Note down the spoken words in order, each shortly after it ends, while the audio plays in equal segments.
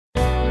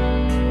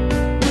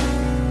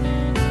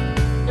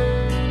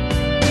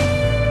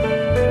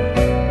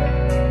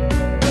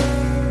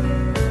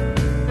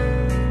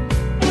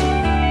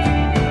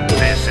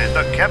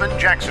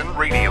Jackson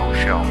Radio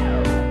Show.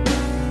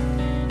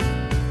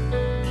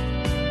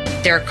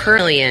 There are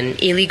currently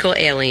illegal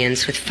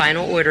aliens with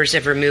final orders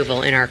of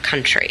removal in our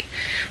country,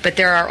 but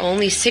there are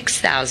only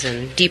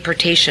 6,000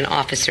 deportation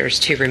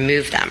officers to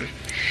remove them.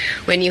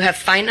 When you have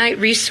finite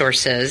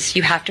resources,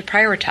 you have to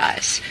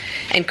prioritize,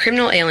 and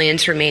criminal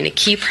aliens remain a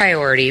key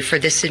priority for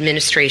this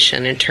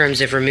administration in terms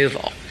of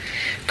removal.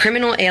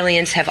 Criminal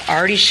aliens have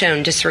already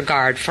shown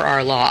disregard for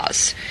our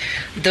laws.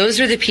 Those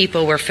are the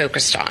people we're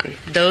focused on.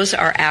 Those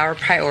are our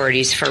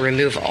priorities for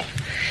removal.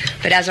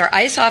 But as our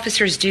ICE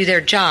officers do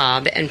their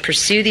job and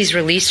pursue these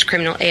released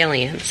criminal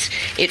aliens,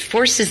 it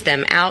forces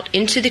them out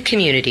into the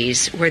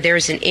communities where there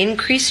is an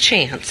increased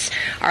chance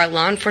our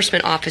law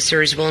enforcement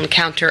officers will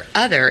encounter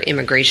other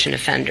immigration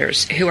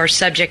offenders who are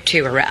subject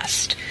to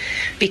arrest.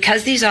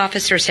 Because these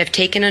officers have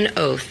taken an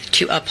oath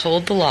to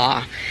uphold the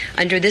law,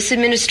 under this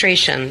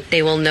administration,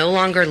 they will no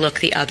longer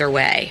look the other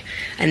way,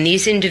 and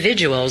these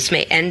individuals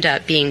may end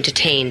up being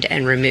detained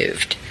and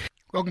removed.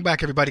 Welcome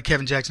back, everybody.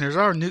 Kevin Jackson.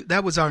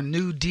 That was our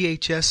new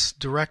DHS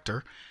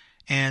director,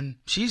 and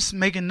she's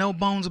making no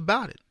bones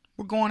about it.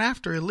 We're going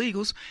after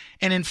illegals.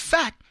 And in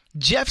fact,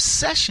 Jeff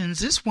Sessions,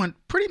 this went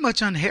pretty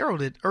much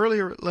unheralded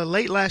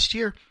late last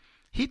year.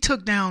 He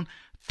took down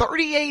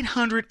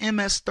 3,800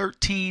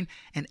 MS-13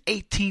 and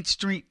 18th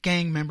Street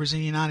gang members in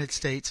the United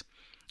States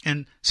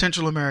and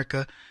Central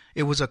America.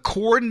 It was a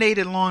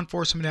coordinated law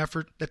enforcement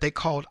effort that they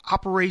called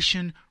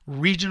Operation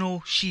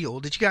Regional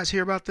Shield. Did you guys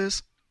hear about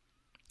this?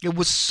 It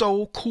was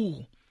so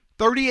cool.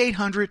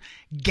 3,800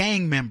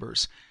 gang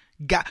members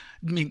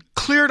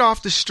cleared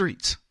off the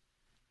streets.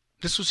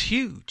 This was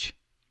huge.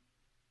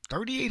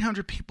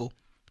 3,800 people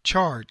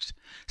charged.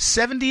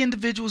 70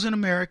 individuals in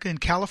America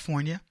and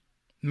California,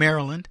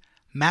 Maryland,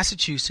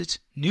 Massachusetts,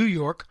 New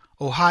York,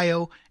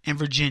 Ohio, and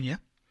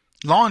Virginia.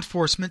 Law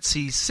enforcement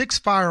seized 6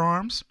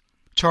 firearms,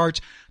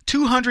 charged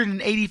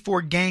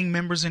 284 gang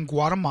members in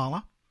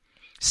Guatemala,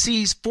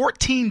 seized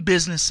 14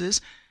 businesses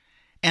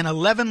and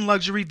 11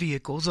 luxury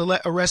vehicles,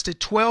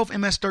 arrested 12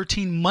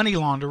 MS-13 money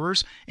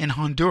launderers in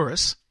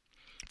Honduras,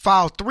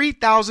 filed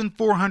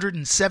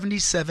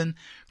 3,477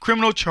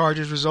 criminal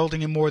charges,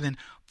 resulting in more than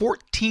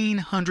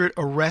 1,400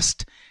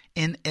 arrests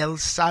in El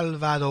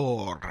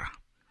Salvador.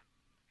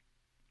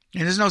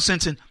 And there's no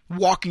sense in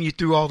walking you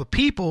through all the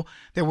people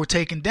that were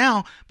taken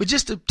down, but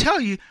just to tell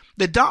you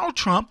that Donald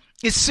Trump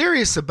is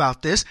serious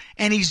about this,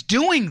 and he's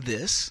doing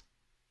this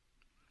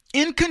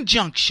in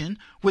conjunction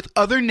with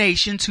other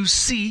nations who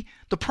see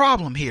the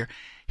problem here.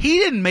 He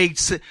didn't make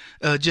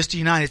just the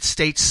United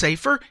States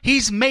safer.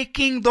 He's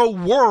making the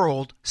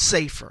world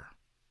safer.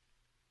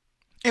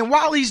 And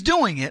while he's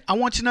doing it, I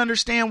want you to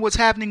understand what's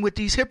happening with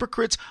these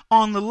hypocrites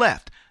on the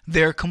left.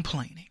 They're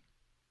complaining.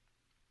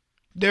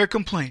 They're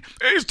complaining.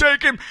 He's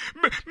taking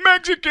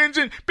Mexicans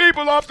and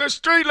people off the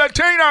street,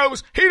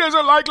 Latinos. He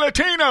doesn't like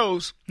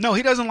Latinos. No,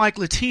 he doesn't like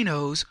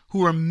Latinos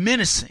who are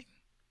menacing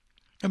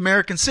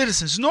American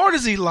citizens, nor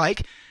does he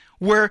like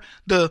where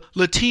the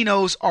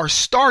Latinos are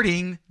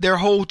starting their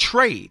whole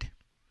trade.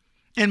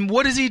 And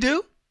what does he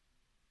do?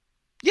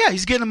 Yeah,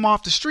 he's getting them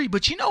off the street,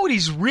 but you know what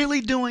he's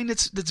really doing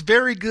that's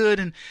very good,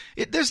 and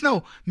there's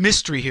no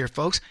mystery here,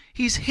 folks.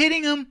 He's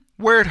hitting them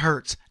where it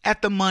hurts,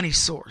 at the money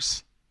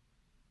source.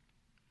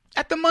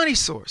 At the money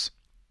source.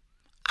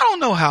 I don't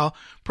know how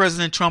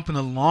President Trump in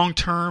the long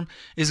term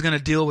is going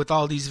to deal with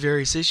all these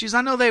various issues.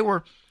 I know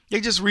they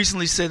just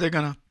recently said they're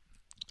going to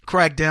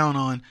crack down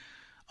on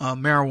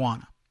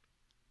marijuana.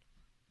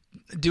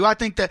 I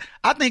think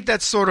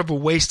that's sort of a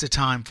waste of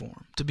time for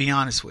him, to be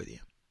honest with you.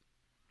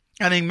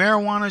 I think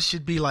marijuana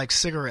should be like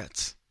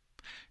cigarettes.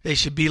 They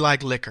should be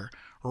like liquor.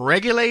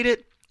 Regulate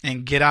it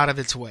and get out of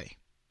its way.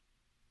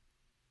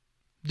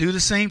 Do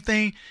the same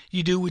thing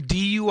you do with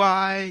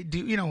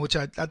DUI, which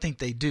I think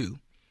they do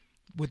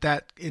with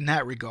that in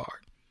that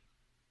regard.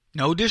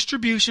 No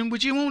distribution,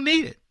 but you won't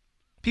need it.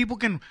 People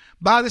can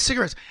buy the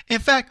cigarettes. In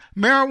fact,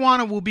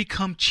 marijuana will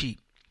become cheap.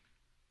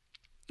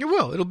 It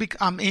will. It'll be.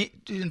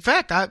 In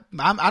fact, I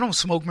don't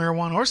smoke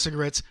marijuana or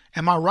cigarettes.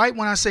 Am I right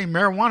when I say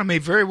marijuana may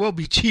very well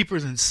be cheaper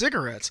than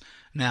cigarettes?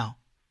 Now,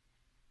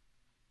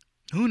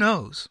 who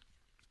knows?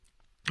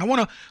 I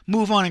want to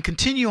move on and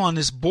continue on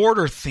this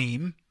border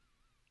theme,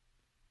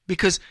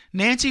 because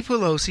Nancy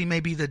Pelosi may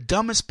be the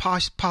dumbest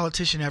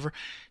politician ever.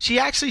 She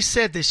actually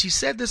said this. She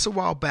said this a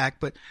while back,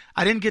 but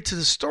I didn't get to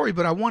the story,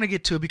 but I want to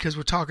get to it because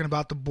we're talking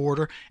about the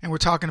border and we're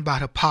talking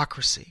about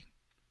hypocrisy.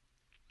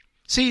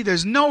 See,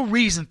 there's no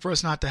reason for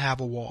us not to have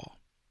a wall.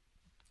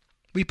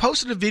 We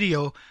posted a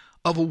video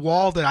of a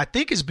wall that I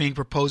think is being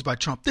proposed by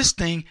Trump. This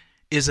thing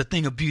is a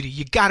thing of beauty.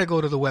 You got to go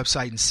to the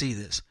website and see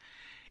this.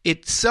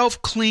 It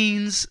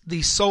self-cleans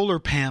the solar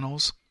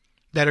panels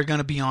that are going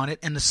to be on it,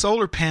 and the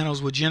solar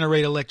panels will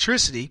generate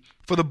electricity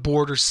for the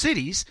border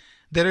cities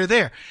that are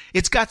there.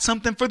 It's got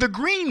something for the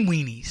green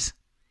weenies.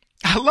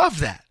 I love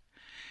that.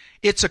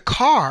 It's a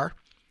car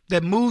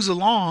that moves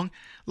along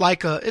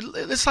like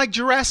it's like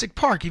Jurassic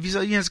Park. If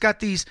it's got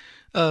these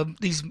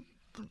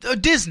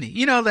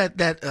Disney,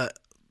 that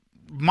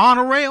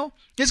monorail.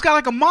 It's got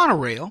like a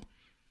monorail,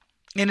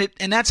 and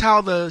that's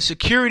how the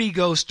security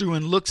goes through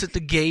and looks at the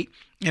gate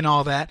and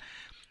all that.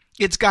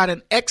 It's got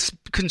an X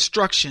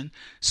construction,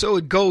 so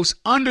it goes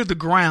under the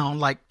ground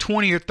like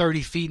 20 or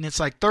 30 feet, and it's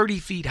like 30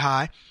 feet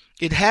high.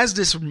 It has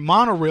this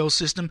monorail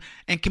system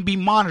and can be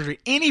monitored.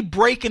 Any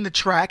break in the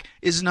track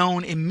is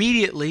known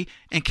immediately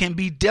and can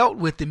be dealt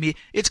with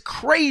immediately. It's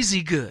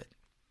crazy good.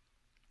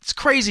 It's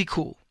crazy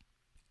cool.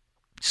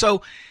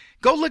 So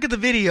go look at the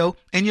video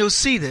and you'll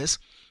see this.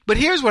 But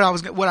here's what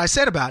I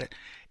said about it.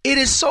 It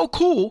is so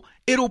cool,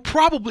 it'll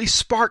probably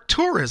spark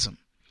tourism.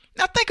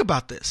 Now think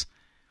about this.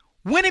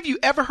 When have you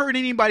ever heard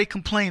anybody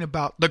complain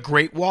about the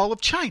Great Wall of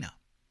China?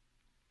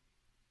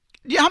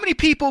 How many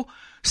people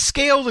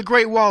scale the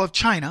Great Wall of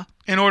China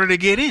in order to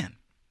get in?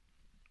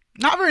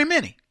 Not very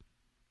many.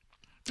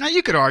 Now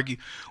you could argue,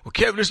 well,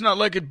 Kevin, it's not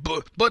like it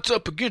butts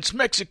up against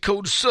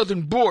Mexico, the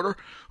southern border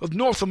of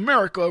North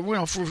America,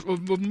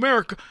 of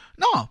America.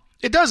 No,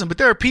 it doesn't. But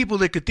there are people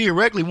that could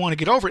theoretically want to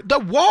get over it. The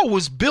wall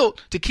was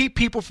built to keep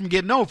people from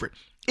getting over it.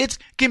 It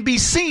can be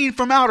seen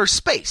from outer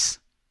space.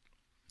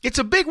 It's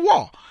a big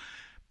wall.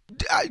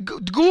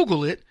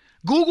 Google it.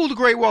 Google the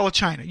Great Wall of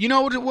China. You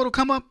know what'll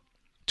come up?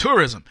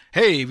 Tourism.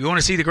 Hey, if you want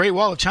to see the Great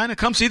Wall of China,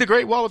 come see the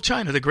Great Wall of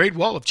China. The Great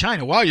Wall of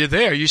China. While you're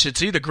there, you should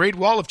see the Great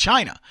Wall of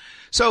China.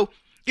 So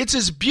it's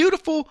this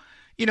beautiful,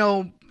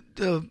 I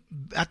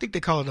think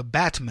they call it a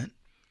battlement,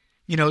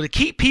 to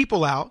keep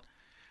people out,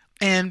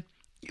 and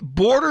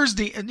borders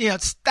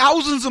it's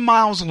thousands of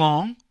miles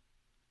long.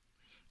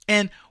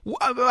 And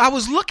I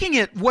was looking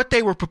at what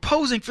they were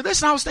proposing for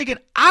this, and I was thinking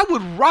I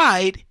would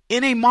ride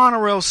in a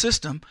monorail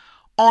system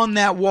on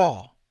that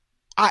wall.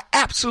 I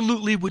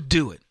absolutely would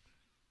do it.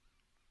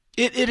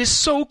 It is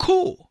so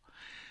cool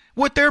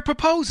what they're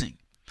proposing.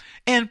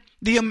 And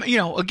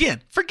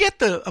again, forget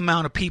the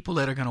amount of people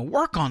that are going to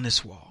work on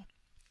this wall.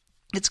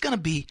 It's going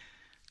to be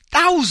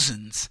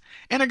thousands,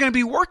 and they're going to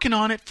be working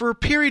on it for a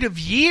period of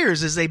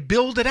years as they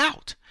build it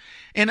out.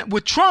 And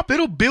with Trump,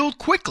 it'll build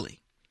quickly.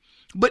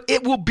 But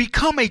it will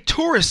become a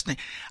tourist thing.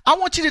 I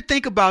want you to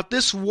think about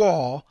this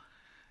wall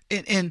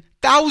in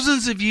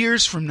thousands of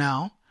years from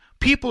now.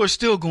 People are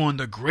still going,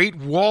 the Great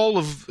Wall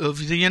of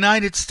the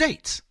United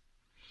States.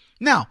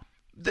 Now,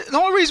 the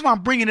only reason why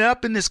I'm bringing it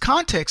up in this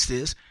context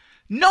is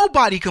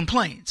nobody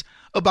complains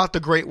about the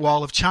Great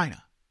Wall of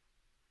China.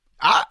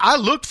 I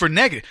looked for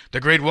negative. The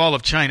Great Wall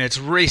of China, it's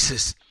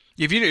racist.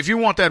 If you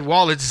want that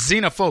wall, it's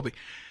xenophobic.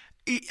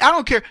 I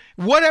don't care.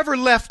 Whatever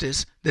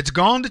leftist that's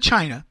gone to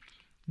China,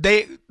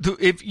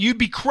 if you'd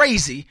be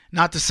crazy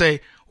not to say,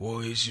 well,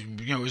 is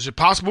it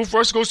possible for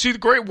us to go see the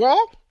Great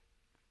Wall?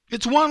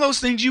 It's one of those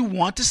things you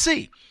want to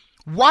see.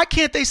 Why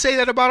can't they say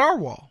that about our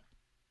wall?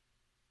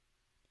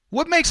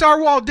 What makes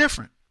our wall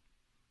different?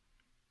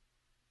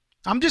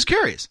 I'm just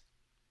curious.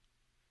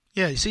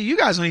 Yeah, you see, you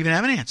guys don't even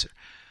have an answer.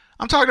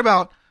 I'm talking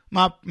about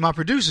my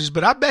producers,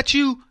 but I bet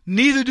you,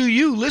 neither do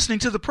you listening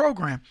to the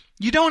program.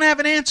 You don't have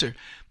an answer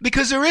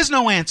because there is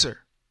no answer.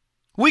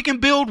 We can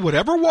build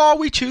whatever wall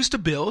we choose to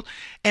build,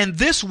 and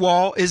this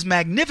wall is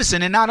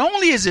magnificent. And not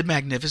only is it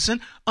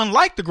magnificent,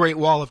 unlike the Great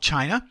Wall of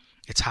China,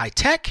 it's high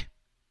tech.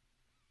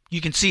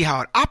 You can see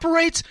how it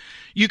operates.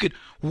 You could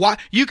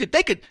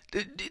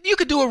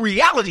do a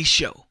reality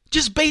show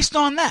just based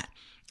on that.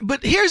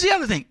 But here's the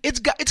other thing. It's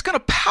going to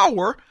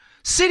power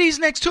cities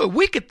next to it.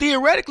 We could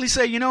theoretically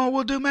say, you know what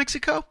we'll do,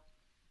 Mexico?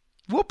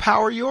 We'll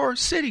power your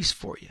cities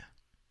for you.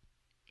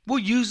 We'll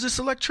use this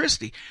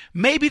electricity.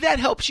 Maybe that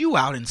helps you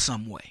out in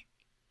some way.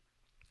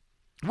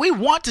 We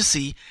want to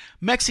see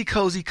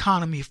Mexico's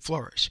economy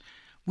flourish.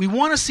 We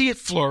want to see it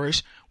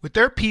flourish with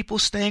their people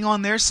staying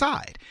on their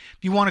side.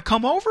 If you want to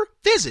come over,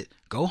 visit,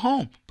 go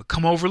home, but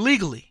come over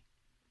legally.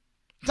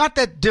 It's not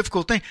that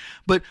difficult thing.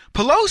 But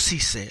Pelosi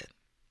said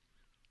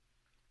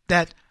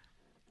that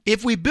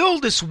if we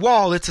build this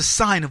wall, it's a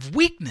sign of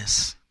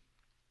weakness.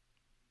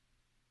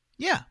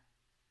 Yeah.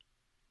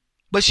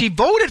 But she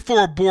voted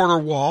for a border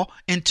wall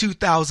in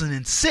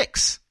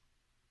 2006.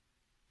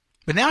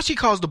 But now she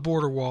calls the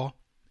border wall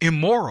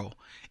immoral,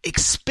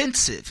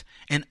 expensive,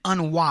 and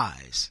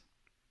unwise.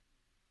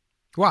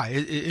 Why?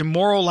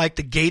 Immoral like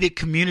the gated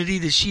community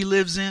that she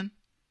lives in?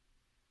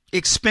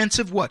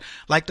 Expensive what?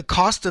 Like the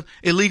cost of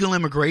illegal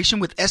immigration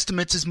with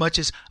estimates as much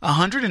as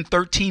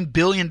 $113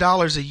 billion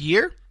a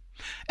year?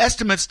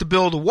 Estimates to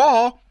build a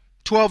wall,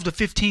 $12 to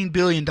 $15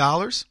 billion.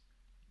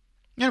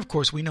 And of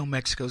course, we know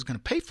Mexico's going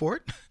to pay for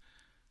it.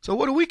 So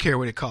what do we care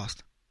what it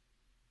costs?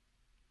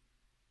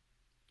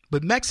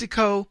 But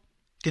Mexico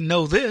can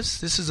know this.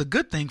 This is a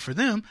good thing for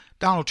them.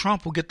 Donald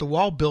Trump will get the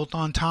wall built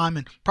on time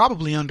and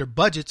probably under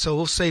budget, so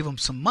he'll save them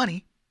some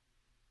money.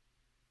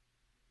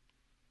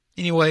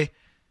 Anyway,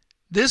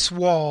 this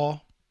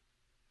wall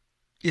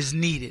is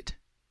needed.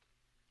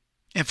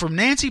 And for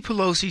Nancy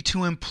Pelosi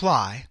to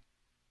imply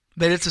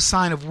that it's a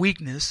sign of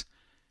weakness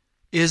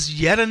is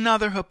yet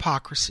another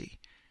hypocrisy.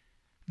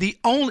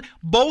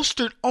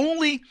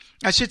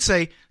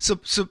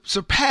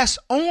 Surpassed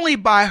only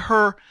by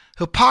her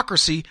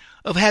hypocrisy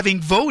of having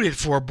voted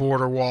for a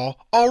border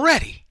wall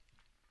already.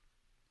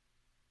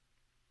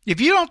 If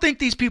you don't think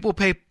these people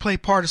play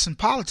partisan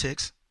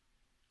politics,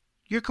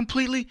 you're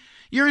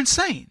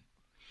insane.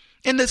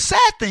 And the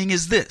sad thing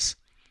is this.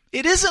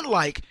 It isn't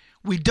like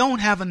we don't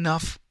have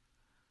enough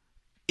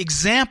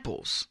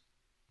examples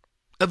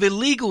of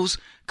illegals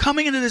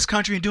coming into this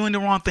country and doing the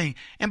wrong thing.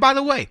 And by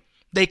the way,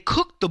 they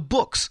cook the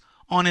books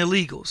on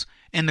illegals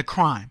and the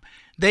crime.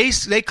 They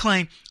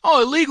claim,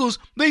 oh, illegals,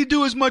 they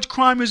do as much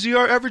crime as the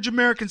average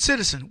American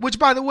citizen, which,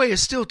 by the way,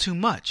 is still too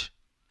much.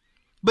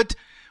 But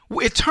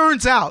it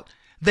turns out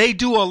they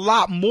do a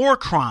lot more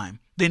crime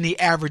than the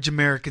average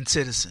American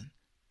citizen.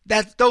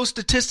 Those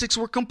statistics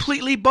were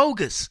completely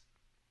bogus.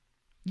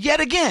 Yet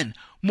again,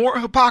 more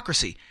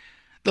hypocrisy.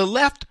 The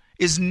left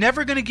is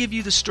never going to give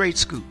you the straight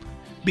scoop,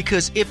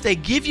 because if they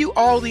give you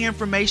all the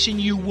information,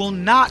 you will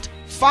not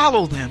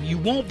follow them. You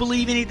won't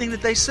believe anything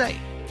that they say.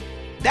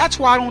 That's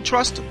why I don't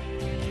trust them.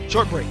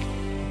 Short break.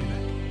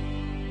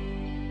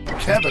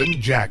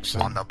 Kevin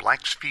Jackson on the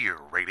Black Sphere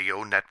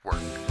Radio Network.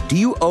 Do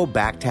you owe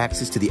back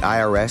taxes to the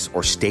IRS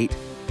or state?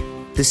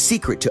 The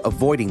secret to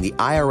avoiding the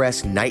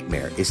IRS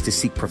nightmare is to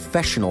seek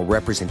professional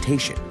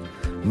representation.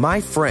 My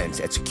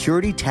friends at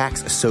Security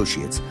Tax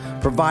Associates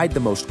provide the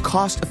most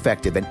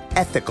cost-effective and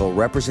ethical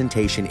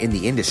representation in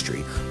the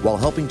industry while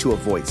helping to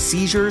avoid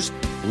seizures,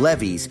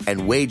 levies,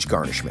 and wage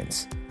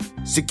garnishments.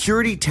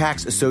 Security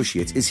Tax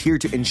Associates is here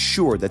to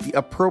ensure that the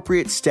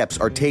appropriate steps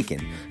are taken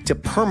to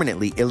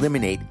permanently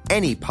eliminate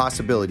any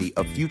possibility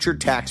of future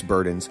tax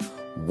burdens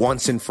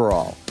once and for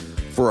all.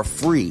 For a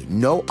free,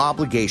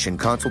 no-obligation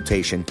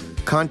consultation,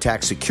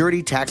 contact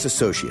Security Tax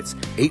Associates,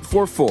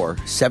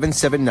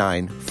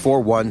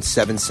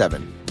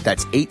 844-779-4177.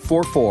 That's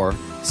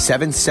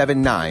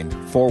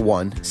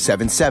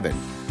 844-779-4177.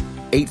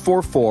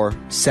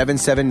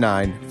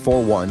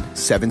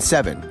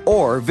 844-779-4177.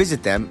 Or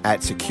visit them at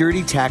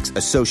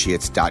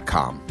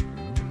securitytaxassociates.com.